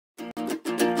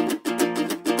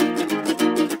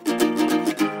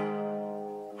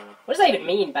that even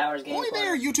mean, Bowers Game? Hey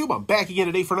there, YouTube. I'm back again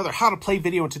today for another How to Play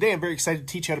video, and today I'm very excited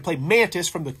to teach you how to play Mantis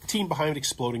from the team behind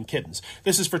Exploding Kittens.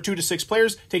 This is for 2 to 6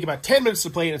 players, take about 10 minutes to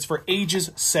play, and it's for ages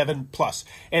 7+.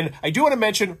 And I do want to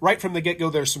mention, right from the get-go,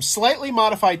 there's some slightly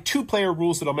modified 2-player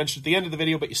rules that I'll mention at the end of the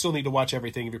video, but you still need to watch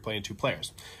everything if you're playing 2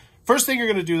 players. First thing you're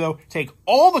going to do, though, take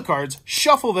all the cards,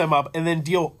 shuffle them up, and then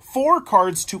deal 4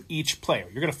 cards to each player.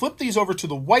 You're going to flip these over to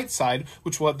the white side,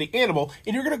 which will have the animal,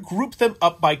 and you're going to group them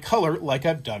up by color like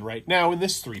I've done right now in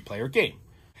this 3-player game.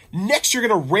 Next, you're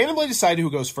going to randomly decide who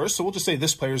goes first, so we'll just say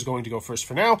this player is going to go first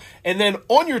for now, and then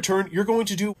on your turn, you're going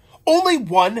to do only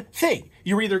one thing.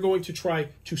 You're either going to try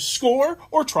to score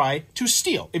or try to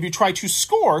steal. If you try to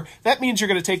score, that means you're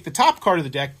going to take the top card of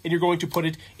the deck and you're going to put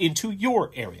it into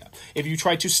your area. If you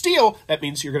try to steal, that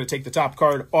means you're going to take the top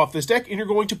card off this deck and you're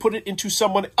going to put it into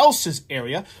someone else's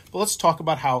area. But let's talk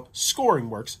about how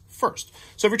scoring works first.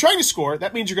 So if you're trying to score,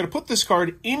 that means you're going to put this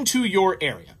card into your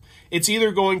area. It's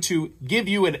either going to give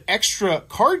you an extra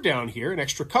card down here, an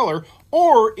extra color,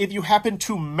 or if you happen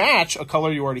to match a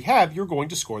color you already have, you're going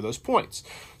to score those points.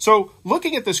 So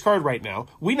looking at this card right now,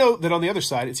 we know that on the other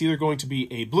side, it's either going to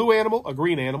be a blue animal, a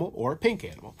green animal, or a pink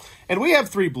animal. And we have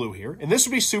 3 blue here, and this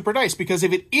would be super nice because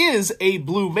if it is a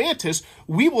blue mantis,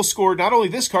 we will score not only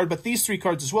this card, but these 3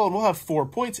 cards as well, and we'll have 4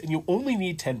 points, and you only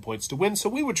need 10 points to win, so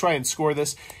we would try and score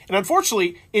this. And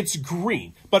unfortunately, it's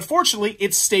green, but fortunately,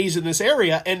 it stays in this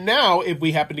area, and now if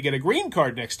we happen to get a green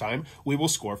card next time, we will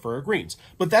score for our greens.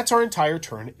 But that's our entire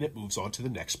turn, and it moves on to the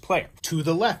next player. To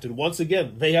the left, and once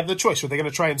again, they have the choice. Are they going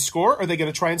to try and score, or are they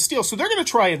going to try and steal? So they're going to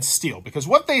try and steal, because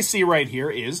what they see right here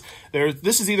is,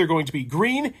 this is either going to be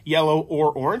green, yellow,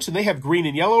 or orange, and they have green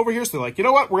and yellow over here, so they're like, you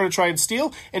know what, we're going to try and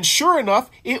steal, and sure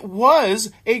enough, it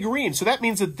was a green. So that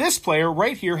means that this player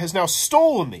right here has now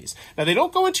stolen these. Now, they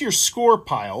don't go into your score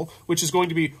pile, which is going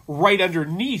to be right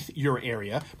underneath your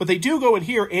area, but they do go in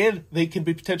here, and they can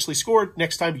be potentially scored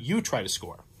next time you try to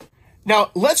score.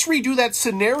 Now, let's redo that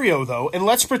scenario, though, and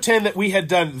let's pretend that we had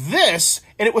done this,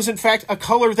 and it was, in fact, a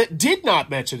color that did not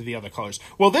match any of the other colors.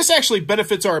 Well, this actually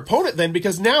benefits our opponent, then,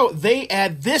 because now they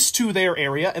add this to their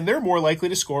area, and they're more likely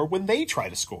to score when they try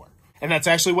to score. And that's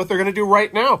actually what they're going to do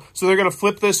right now. So they're going to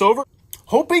flip this over,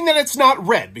 hoping that it's not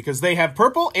red, because they have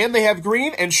purple and they have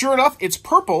green, and sure enough, it's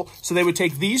purple, so they would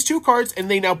take these 2 cards, and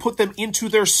they now put them into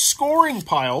their scoring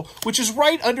pile, which is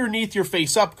right underneath your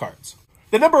face-up cards.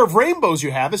 The number of rainbows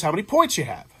you have is how many points you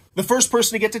have. The first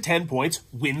person to get to 10 points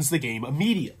wins the game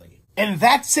immediately. And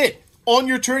that's it. On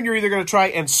your turn, you're either going to try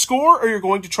and score or you're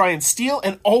going to try and steal.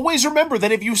 And always remember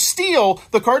that if you steal,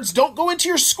 the cards don't go into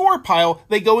your score pile,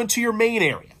 they go into your main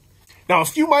area. Now, a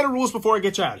few minor rules before I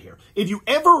get you out of here. If you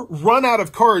ever run out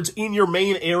of cards in your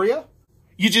main area,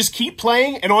 you just keep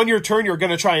playing, and on your turn, you're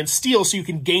going to try and steal so you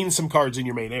can gain some cards in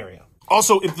your main area.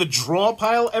 Also, if the draw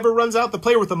pile ever runs out, the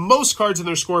player with the most cards in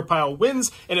their score pile wins,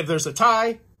 and if there's a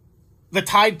tie, the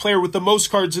tied player with the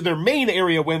most cards in their main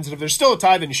area wins, and if there's still a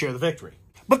tie, then you share the victory.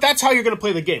 But that's how you're going to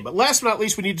play the game. But last but not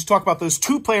least, we need to talk about those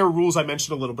 2-player rules I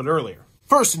mentioned a little bit earlier.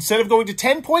 First, instead of going to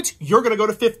 10 points, you're going to go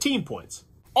to 15 points.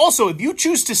 Also, if you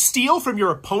choose to steal from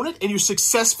your opponent and you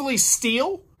successfully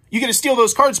steal, you get to steal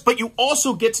those cards, but you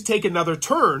also get to take another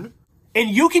turn. And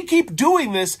you can keep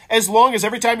doing this as long as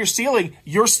every time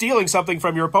you're stealing something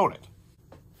from your opponent.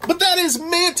 But that is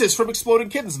Mantis from Exploding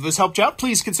Kittens. If this helped you out,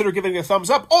 please consider giving it a thumbs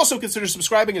up. Also consider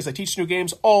subscribing as I teach new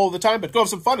games all the time. But go have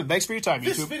some fun, and thanks for your time, YouTube.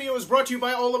 This video is brought to you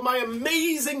by all of my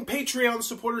amazing Patreon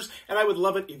supporters, and I would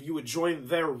love it if you would join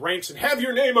their ranks and have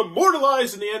your name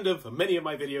immortalized in the end of many of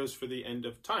my videos for the end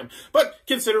of time. But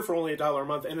consider for only $1 a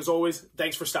month, and as always,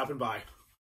 thanks for stopping by.